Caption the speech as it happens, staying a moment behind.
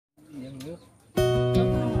Dân nước.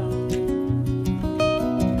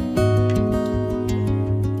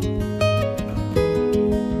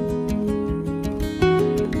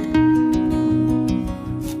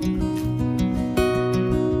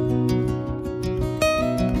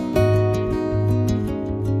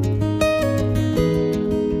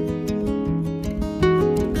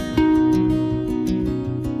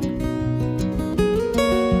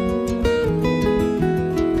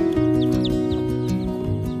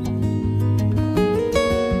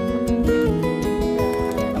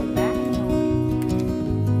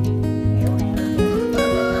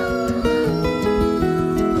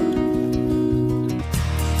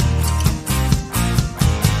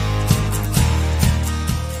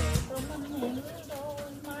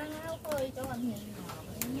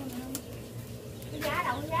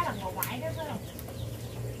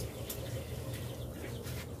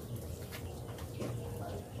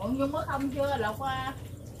 Còn Dung có không chưa lột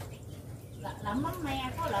lợm mắm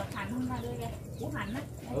me có lợp hành không ta đưa ra củ hành á.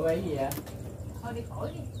 Bữa ấy gì vậy? Thôi đi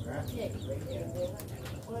khỏi đi. Gì?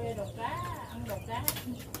 Ôi đồ cá, ăn đồ cá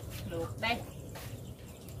luộc đây.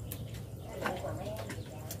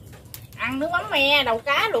 Ăn nước mắm me, đầu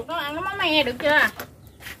cá luộc nó ăn nước mắm me được chưa?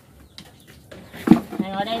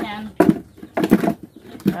 Này ngồi đây nè anh.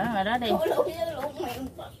 Đó ngồi đó đi.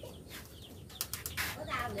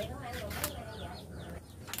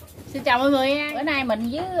 Xin chào mọi người nha. Bữa nay mình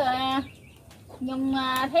với Nhung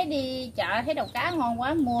thấy đi chợ thấy đầu cá ngon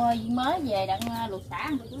quá, mua viên mới về đặng luộc xả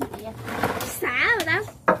ăn chú chị. Xả rồi đó.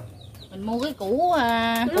 Mình mua cái củ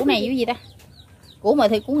này với gì ta? Củ mà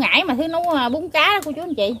thì củ ngải mà thứ nấu bún cá đó cô chú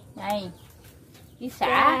anh chị. Đây. Cái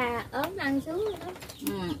xả ốm ăn xuống rồi đó.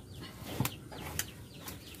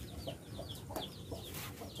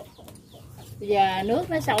 Bây giờ nước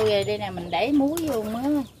nó sôi rồi đây nè, mình để muối vô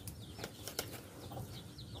mới.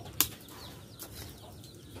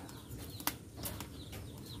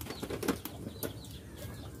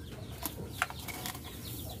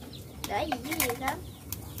 Để gì với gì đó.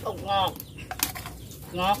 Ồ, ngọt.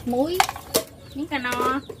 Ngọt muối, miếng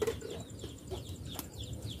cano.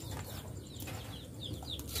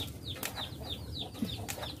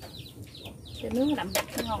 Cho nước nó đậm đặc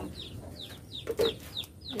nó ngon.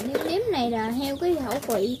 Nêm nếm này là theo cái khẩu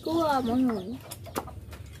vị của mọi người.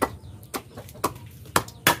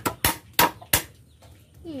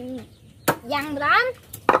 Dằn lắm.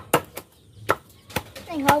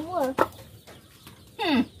 Này thơm quá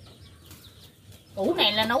à. Củ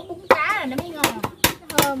này là nấu bún cá rồi nó mới ngon.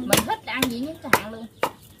 Thơm. Mình thích ăn gì nhất cái hạn luôn.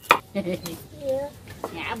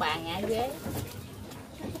 Ngã bàn ngã ghế.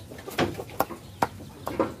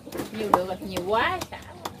 Nhiều được rồi, nhiều quá xả.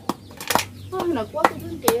 Nực quá cô chú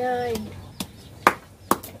anh chị ơi.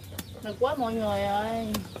 Nực quá mọi người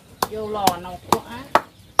ơi. Vô lò nấu quá.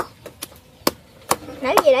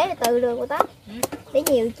 Nãy gì để từ được rồi đó. Để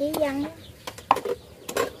nhiều chí văn.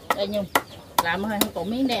 Đây Nhung. Làm hơi củ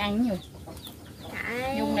miếng để ăn nhiều.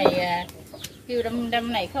 Nhung này kêu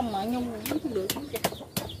đâm này không mà Nhung không được.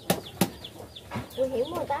 Tôi hiểu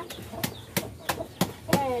rồi đó.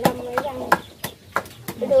 Cái này đâm này văn.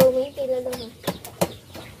 Tôi đưa miếng kia lên luôn rồi.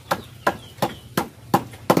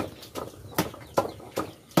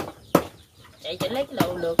 Chạy lấy cái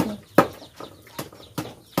lầu lượt nha.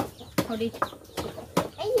 Thôi đi.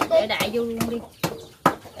 Để đại vô luôn đi.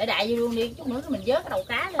 Để đại vô luôn đi, chút nữa mình vớt cái đầu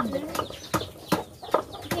cá lên được.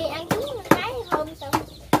 Khi ăn trứng cái thơm sao?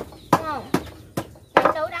 Không.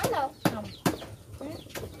 Ăn đâu đắng đâu. Không.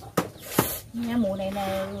 Nha mùa này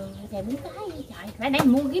là thèm bún cái gì trời. Phải nãy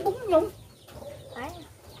mua cái bún Nhung. Phải.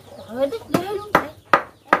 Trời ơi thích ghê luôn trời.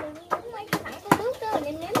 Em bún mấy cái thẳng có nước đó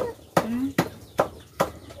nêm nếm đó.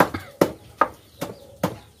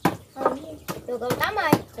 Được rồi Tám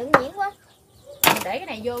ơi, đừng nhiễm quá. Để cái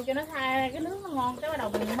này vô cho nó tha cái nước nó ngon, cái bắt đầu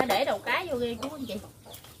mình phải để đầu cá vô ghê chú anh chị.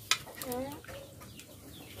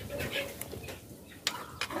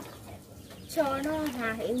 Cho nó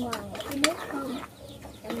hòa hiện vào cái nước không.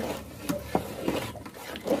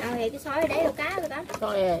 Thì cái sói để đầu cá rồi đó.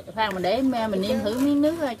 Rồi khoan mình để mình nêm thử miếng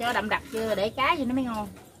nước cho đậm đặc chưa để cá cho nó mới ngon.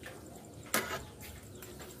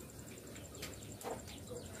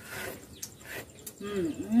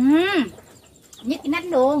 Nhức cái nách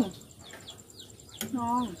luôn.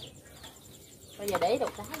 Ngon. Bây giờ để đầu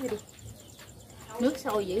cá vô đi. Nước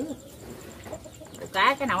sôi dữ. Đầu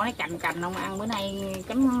cá cái nồi nó cành không ăn bữa nay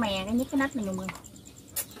chấm mắm me cái nhức cái nách này Nhung ơi.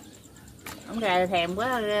 Không ra thèm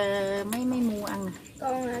quá mấy mua ăn nè.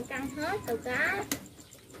 Con căng hết đầu cá.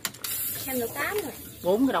 Thêm đầu cá rồi.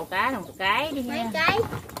 4 cái đầu cá một cái đi mấy nha. cái?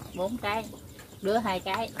 4 cái. Đứa 2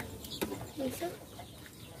 cái. Đi sức.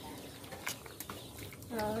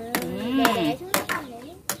 Rồi đè xuống.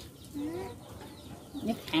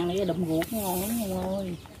 Nhất hàng này đụng ruột ngon lắm nha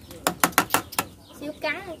ơi. Xíu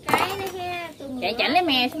cắn một cái đó ha. Chạy chảnh lấy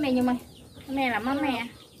me xuống đây nhưng mà cái me làm mắm me.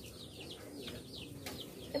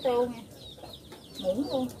 Cái tô nha. Muỗng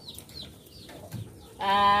luôn.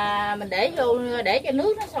 Mình để vô để cho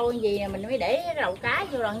nước nó sôi gì mình mới để đầu cá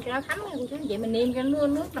vô lần cho nó thấm cô chú anh chị, mình nêm cho nó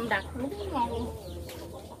nước đậm đặc đúng ngon luôn.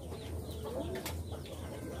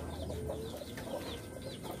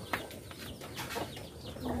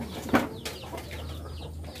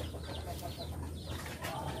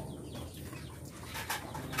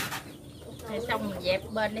 Rồi xong mình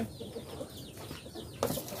dẹp bên đi.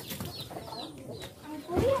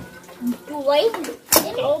 Chua quấy.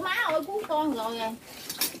 Trời má ơi cứu con rồi rồi.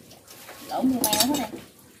 Lộn mèo mèo hết này.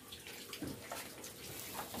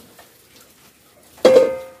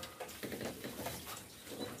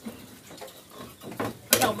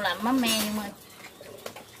 Chồng làm mắm me nhưng mà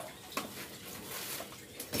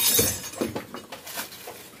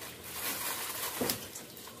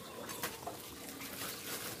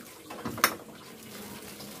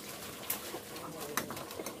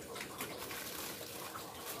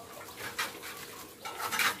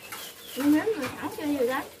Nếm rồi thẳng cho gì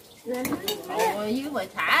đó. rồi dưới rồi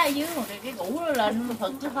thả ở dưới rồi cái củ nó lên nó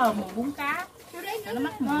phật cái thơm mùi bún cá. Nó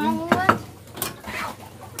mắc Ngon quá.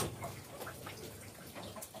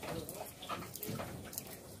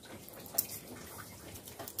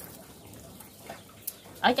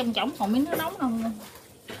 Ở trong chổng còn miếng nước nóng không?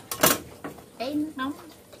 Cái nước nóng.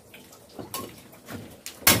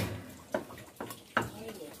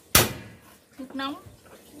 Nước nóng.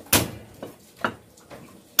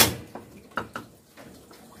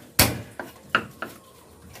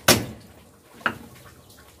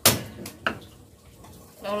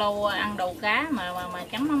 Lâu lâu ăn đầu cá mà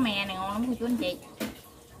chấm mắm me này ngon lắm cô chú anh chị.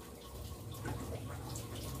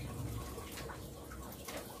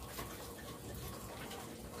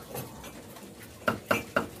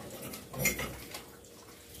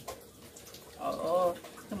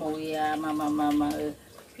 Cái mùi mà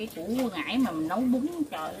cái củ ngải mà mình nấu bún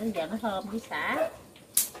trời ơi giờ nó thơm cái xả.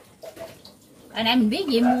 Hồi nãy mình biết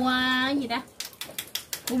gì mua cái gì ta?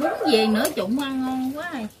 Mua bún về nửa trụng ăn ngon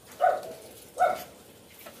quá rồi.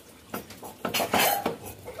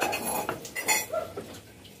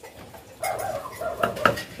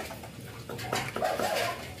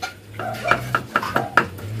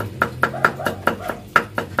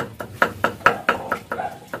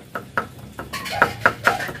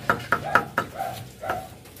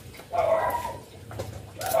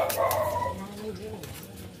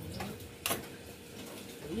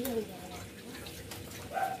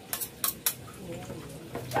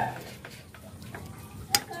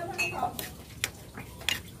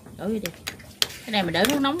 Đổ vô đi. Cái này mình để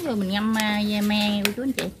nước nóng vô mình ngâm me của chú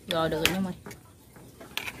anh chị. Rồi được rồi nhưng mà.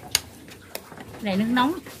 Cái này nước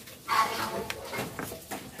nóng.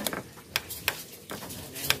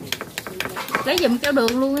 Lấy giùm cho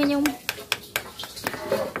đường luôn nha Nhung.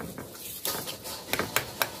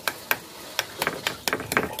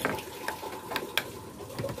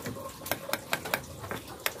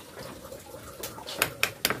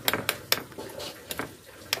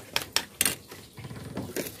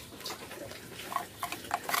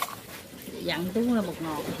 Dặn tiếng là bột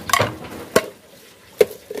ngọt.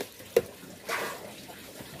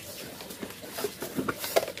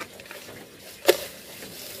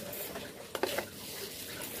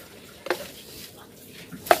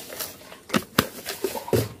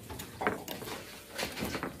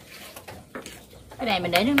 Cái này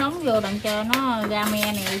mình để nước nóng vô đặng cho nó ra me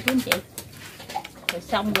này chú anh chị. Rồi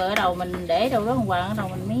xong rồi ở đầu mình để đâu đó hoàng ở đầu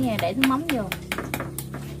mình mới để nước mắm vô.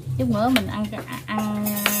 Chút nữa mình ăn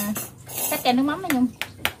cắt chai nước mắm đó Nhung.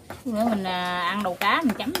 Chút nữa mình ăn đầu cá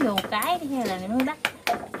mình chấm vô một cái hay là nó đắt.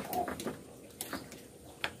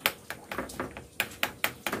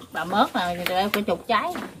 Bà mớt là đây có chục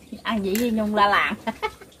trái. Ăn gì với Nhung la làng.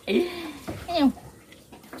 Thấy Nhung.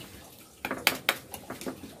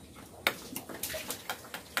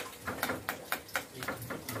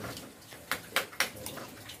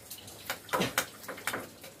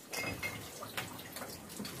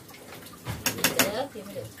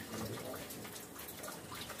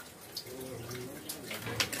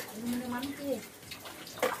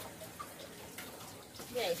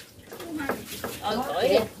 Khỏi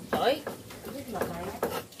đi, khỏi.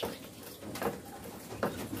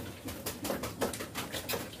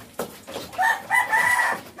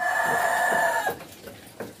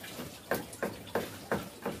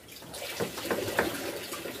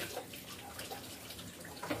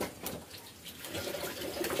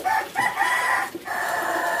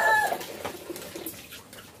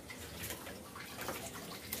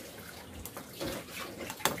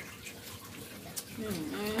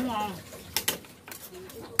 Ngon.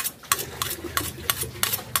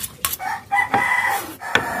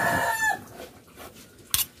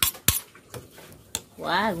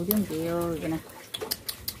 Quá của chú anh chị ơi, kìa nè.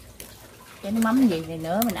 Cái nước mắm gì thì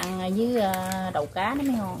nữa mình ăn với đầu cá nó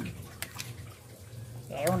mới ngon.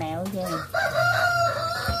 Kẹo nẹo chứ.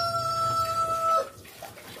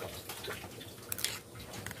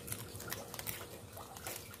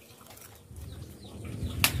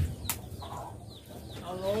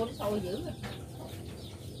 Ôi nó sôi dữ rồi.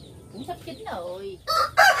 Cũng sắp chín rồi.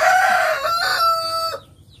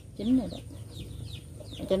 Chín rồi đó.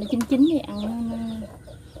 Cho nó chín chín thì ăn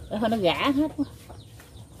nó gã hết quá.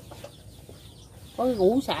 Có cái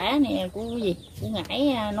củ sả nè, của cái gì, củ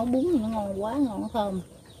ngải nấu bún thì nó ngon quá, ngon, nó thơm.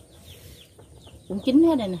 Cũng chín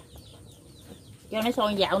hết rồi nè. Cho nó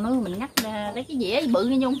sôi dạo nữa mình ngắt ra lấy cái dĩa bự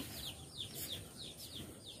nha Nhung.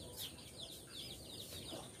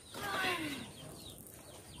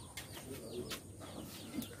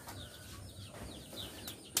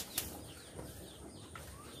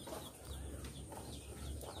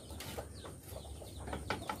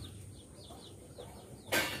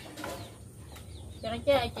 Cho nó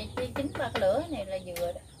chín qua cái lửa này là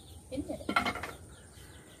vừa đó, chín rồi đó.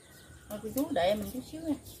 Thôi cô chú đợi mình chút xíu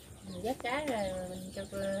nha, mình vớt cá ra mình cho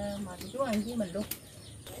mời cô chú ăn với mình luôn.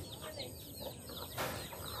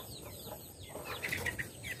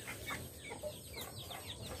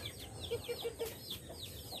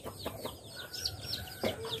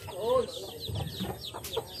 Ôi.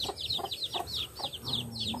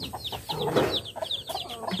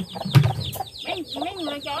 Mấy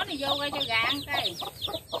người chó này vô ra cho gà ăn coi.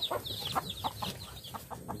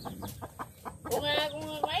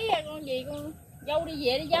 Con mấy con gì con dâu đi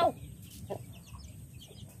về đi dâu.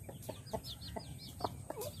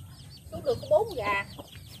 Xuống được có 4 gà.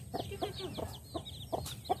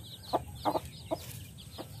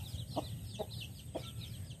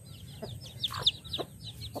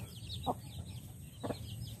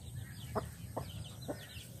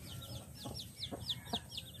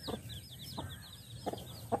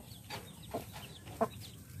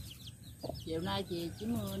 Chiều nay thì chỉ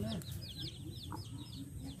mưa nữa.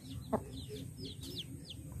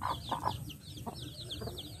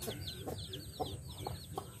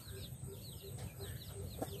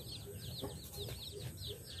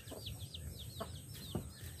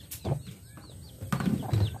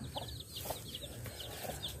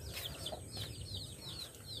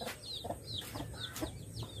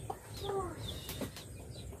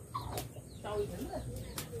 Sôi dữ rồi.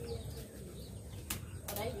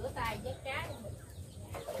 Ở đây rửa tay vớt cá.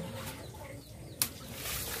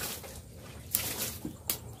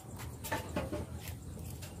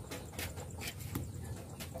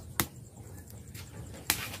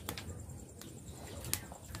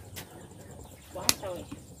 Quá sôi.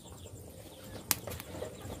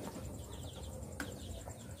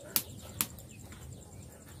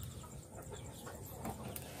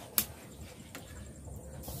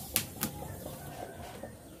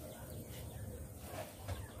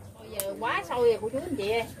 Giờ quá sôi rồi cô chú anh chị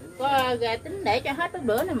ơi. Có tính để cho hết cái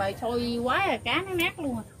bữa này mà sôi quá là cá nó nát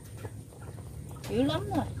luôn à. Dữ lắm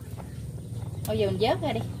rồi. Thôi giờ mình vớt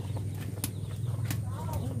ra đi.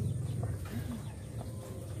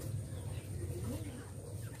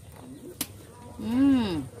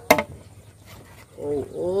 Ôi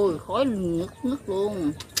ôi khói ngất ngất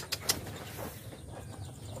luôn.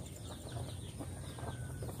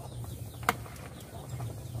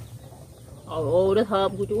 Ôi ôi nó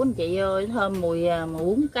thơm cô chú anh chị ơi, nó thơm mùi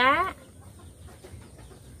bún cá.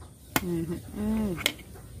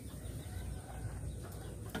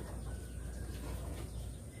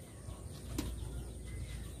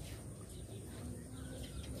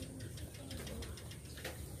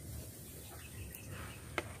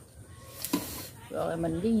 Rồi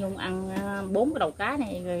mình với Nhung ăn 4 cái đầu cá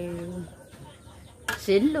này rồi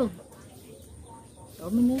xỉn luôn. Đổ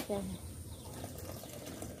miếng nước ra.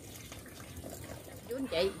 Chú anh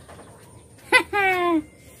chị.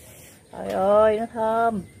 Trời ơi nó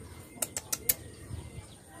thơm.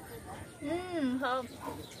 Thơm.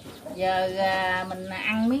 Giờ mình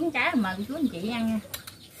ăn miếng cá mà chú anh chị ăn nha.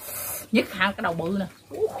 Nhất hẳn cái đầu bự nè.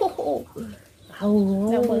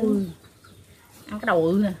 Đầu bự. Ăn cái đầu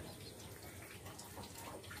bự nè.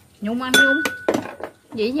 Nhung ăn Nhung.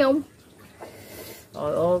 Gì Nhung?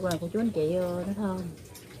 Trời ơi con này cô chú anh chị ơi nó thơm.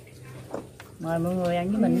 Mời mọi người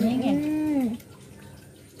ăn với mình nhé nha.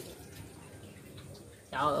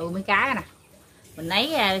 Trời ơi mấy cá nè. Mình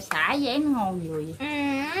lấy xả dán nó ngon vừa vậy.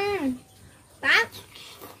 Tát.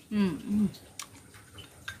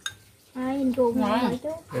 Ai nhìn chuột ngon rồi chú.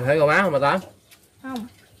 Nhìn thấy con má không mà Tám? Không.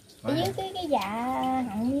 Phải miếng cái dạ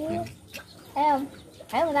họng miếng. Thấy không?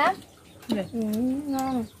 Thấy không Tám?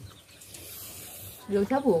 Ngon. Vô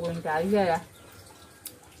sắp buộc liền trời ghê à.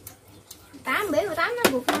 Tám biết của Tám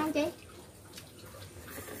nó buộc ngon chị.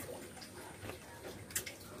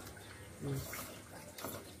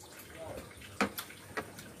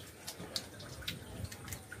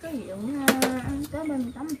 Cái gì cũng ăn tới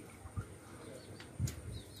bên Tắm.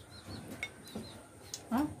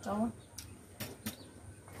 Hả? Tô.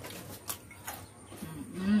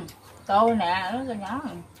 Tô nè, nó nhỏ.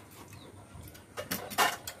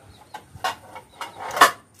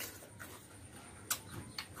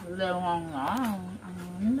 Leo ngon nhỏ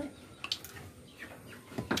ăn đấy.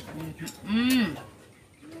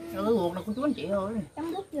 Rồi cái ruột này của chú anh chị ơi.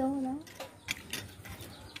 Chấm bút vô rồi đó.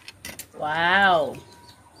 Wow.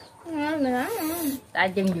 Ngon nữa.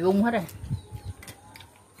 Tay chân rung hết rồi.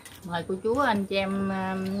 Mời cô chú anh chị em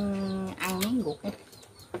ăn miếng ruột đi.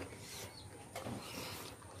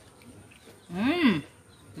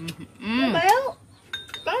 Béo.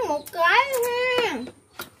 Có một cái nha.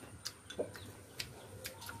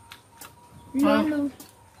 Ngon luôn.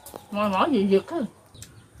 Mồi mỏ gì giật á.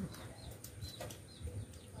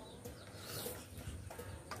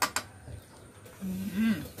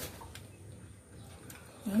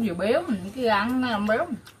 Những điều béo mình cái ăn nó làm béo.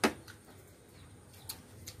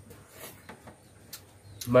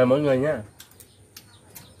 Mời mọi người nha.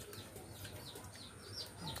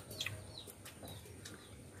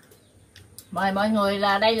 Mời mọi người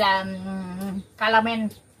là đây là caramel.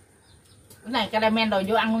 Cái này caramel rồi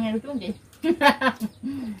vô ăn luôn nha cô chú anh chị.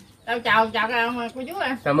 chào cô chú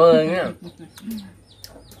ạ. Cảm ơn nha.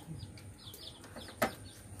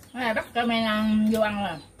 Cái này bắt caramel ăn, vô ăn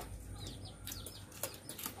rồi.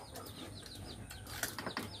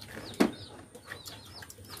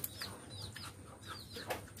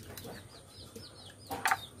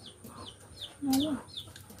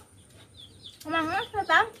 Không ăn mắt hả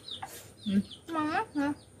Tám? Không ăn mắt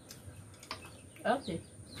hả? Ớt gì?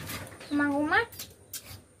 Không ăn con mắt.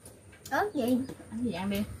 Ớt gì? Ăn gì ăn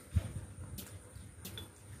đi.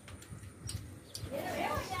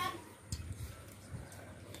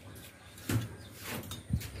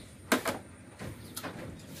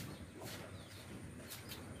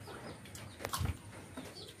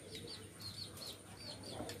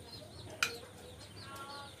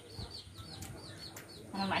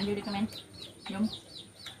 Ăn mạnh vô đi comment. Nhung.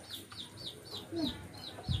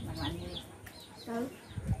 Ăn mạnh vô đi. Tự.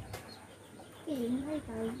 Cái gì nó thấy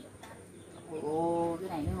tự. Ồ, cái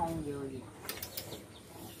này nó ngon vừa gì.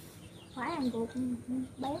 Phải ăn ruột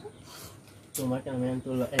béo. Tôi nói cho em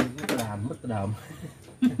tôi là em rất làm mất đờm.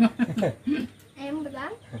 Em được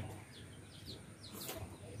lắm.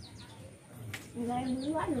 Rồi em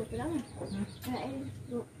muốn quá được rồi đó nè. Rồi em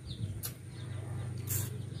được.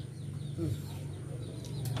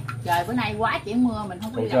 Trời bữa nay quá chỉ mưa mình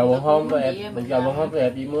không có đi Bình trời đâu. một hôm đẹp, bình trời một hôm đẹp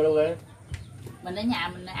đi mưa đâu ghê. Mình ở nhà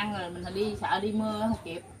mình ăn rồi mình đi sợ đi mưa không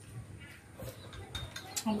kịp.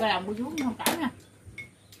 Không có lòng của chú không cãi nè.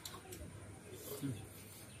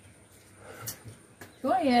 Chú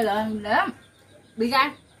ơi là để lắm. Đi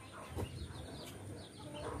ra.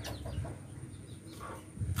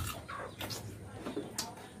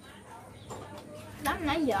 Đám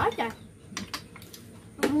nãy dở trời.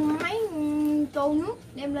 Mấy tô nước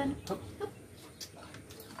đem lên.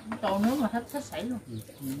 Tô nước mà thích sảy luôn.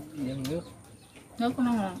 Đem nước. Nước của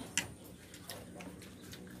nó là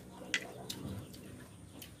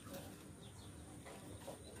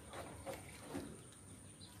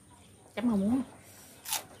chấm không muốn.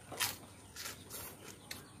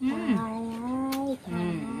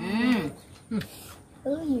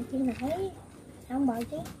 Gì chứ mà thấy không bò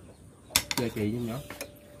chứ. Chơi chị chứ nhỏ.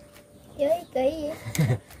 Chơi kỳ vậy.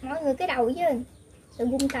 Mọi người cái đầu chứ. Tự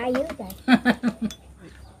vung tay dữ trời.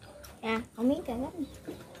 À, còn miếng cà rốt.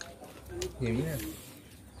 Nhiều nha.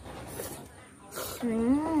 Ừ.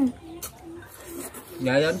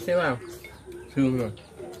 Dạ đến xíu nào. Xương rồi.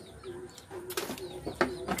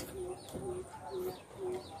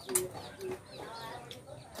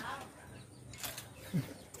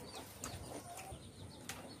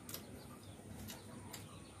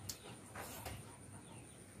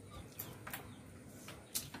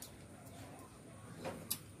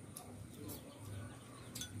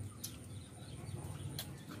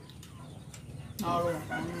 No luôn,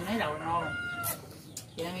 lấy đầu no luôn.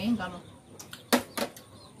 Chị ăn miếng con luôn.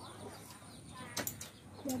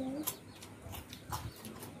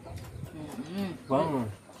 Vâng rồi.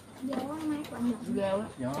 Gió mát lạnh lạnh. Ghê quá.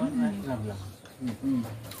 Gió mát lầm lầm.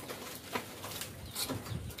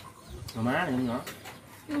 Ngò má này nhỏ.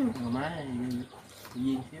 Ngò má này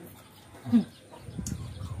viên xíu.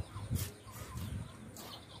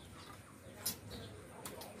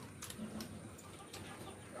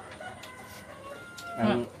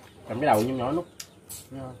 Ăn cầm cái đầu nhỏ nhỏ nút.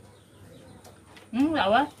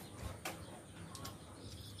 Đầu á.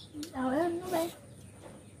 Đầu đó nó đi.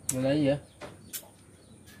 Nó lấy gì vậy?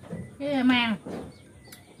 Cái mang.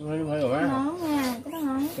 Không phải gò má hả? Ngon nha, cái đó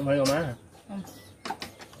ngon. Không phải gò má hả? Ừ.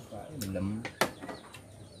 Phải, mình lụm.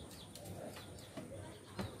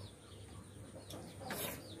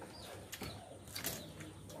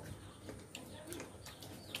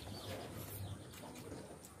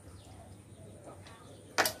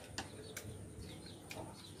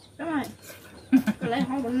 Đúng rồi. Rồi lại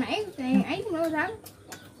hồi bữa nãy thì ấy nữa sao?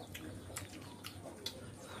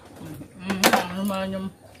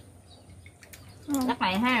 Nhưng đất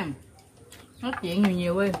này ha, nói chuyện nhiều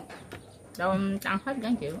nhiều đi, đâu ăn hết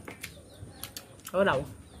đáng chịu. Ở đầu.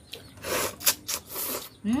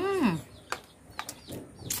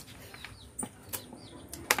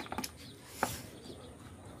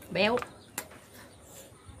 Béo.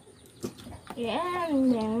 Dạ,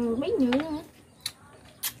 vàng bấy nhiêu nữa.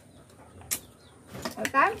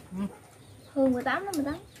 18. Hương 18 đó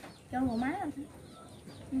 18. Cho một má rồi.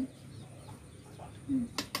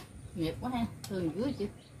 Nghiệp quá ha, thường dưới chứ.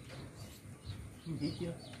 Chỉ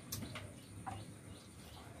chưa?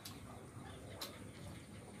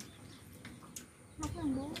 Móc nó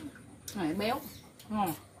bố. Này béo,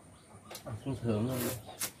 ngon. Xuống thượng luôn.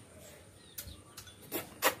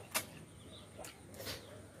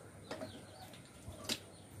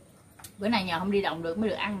 Bữa nay nhờ không đi đồng được mới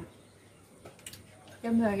được ăn. Chứ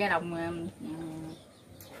ra đồng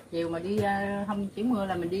chiều mà đi không chỉ mưa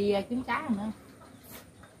là mình đi kiếm cá nữa.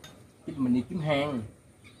 Chứ mình đi kiếm hang.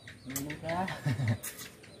 Mình đi cá.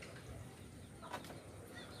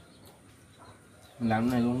 Mình làm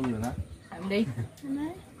cái này luôn không được đó. Làm đi. Anh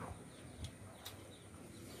ấy.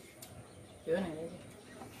 Chữa này đi.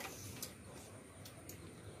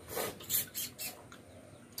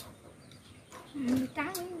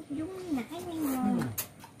 Cá giống nãy nhưng mà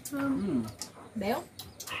thơm. Béo.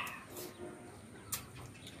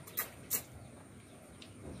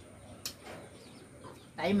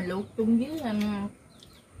 Tại mình luộc chung với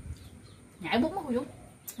nhảy bún cô Dũng.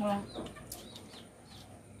 Ngon.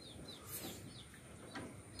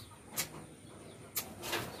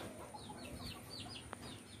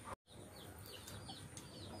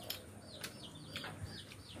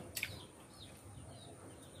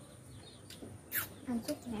 Ăn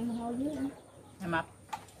chút ngại mồ hôi dưới nữa. Em mập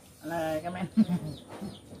là cảm ơn.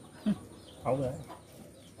 Không rồi.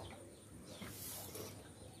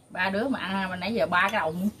 Ba đứa mà ăn mà nãy giờ ba cái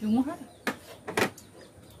đầu chưa muốn hết.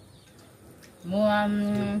 Mua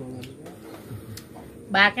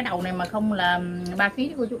ba cái đầu này mà không là 3 kg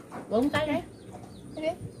cô chú, 4 cái đấy.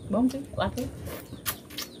 4 kg, 3 kg.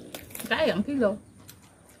 Cái gần kg luôn.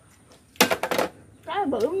 Cá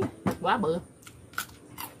bự. Quá bự.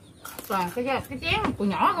 Còn cái chén còn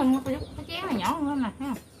nhỏ hơn, cái chén này nhỏ hơn nè, thấy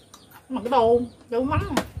không? Mà cái đồ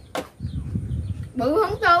mắm nè. Bự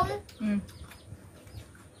hơn tôm.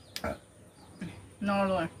 No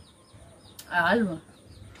luôn. Ở luôn.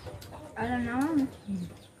 Ở là nó.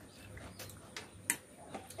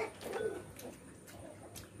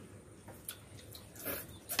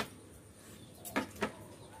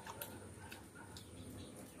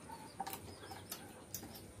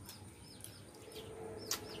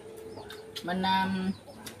 Mình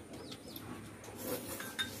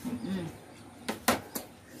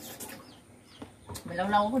mình lâu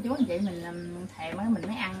lâu có chú anh chị mình thèm á mình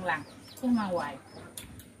mới ăn lần chứ không ăn hoài.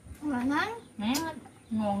 Không là ngán. Ngán hết,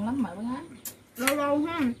 ngon lắm mà ngán. Lâu lâu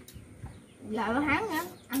ha. Giờ tháng nữa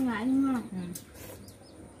ăn lại luôn ngon.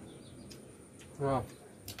 Ngon.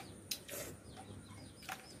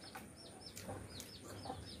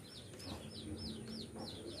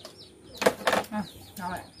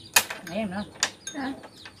 Rồi, nãy em nữa. Rồi.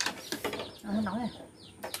 Không nổi rồi.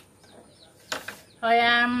 Thôi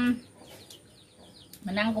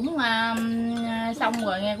mình ăn cũng xong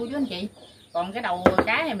rồi nghe cô chú anh chị. Còn cái đầu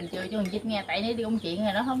cá này mình chừa cho mình Vinh nghe, tại nếu đi công chuyện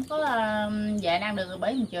này nó không có về ăn được,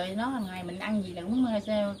 bởi mình chừa nó hàng ngày mình ăn gì là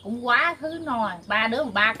cũng quá thứ no. Ba đứa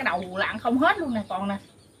mà ba cái đầu là ăn không hết luôn nè, còn nè.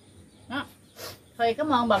 Đó. Thôi cảm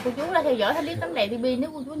ơn bà cô chú đã theo dõi clip Tltv.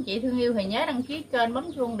 Nếu cô chú anh chị thương yêu thì nhớ đăng ký kênh,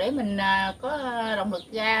 bấm chuông để mình có động lực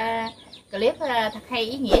ra clip thật hay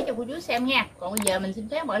ý nghĩa cho cô chú xem nha. Còn bây giờ mình xin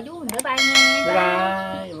phép bỏ chú mình bye bye nha. Bye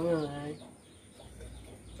bye mọi người.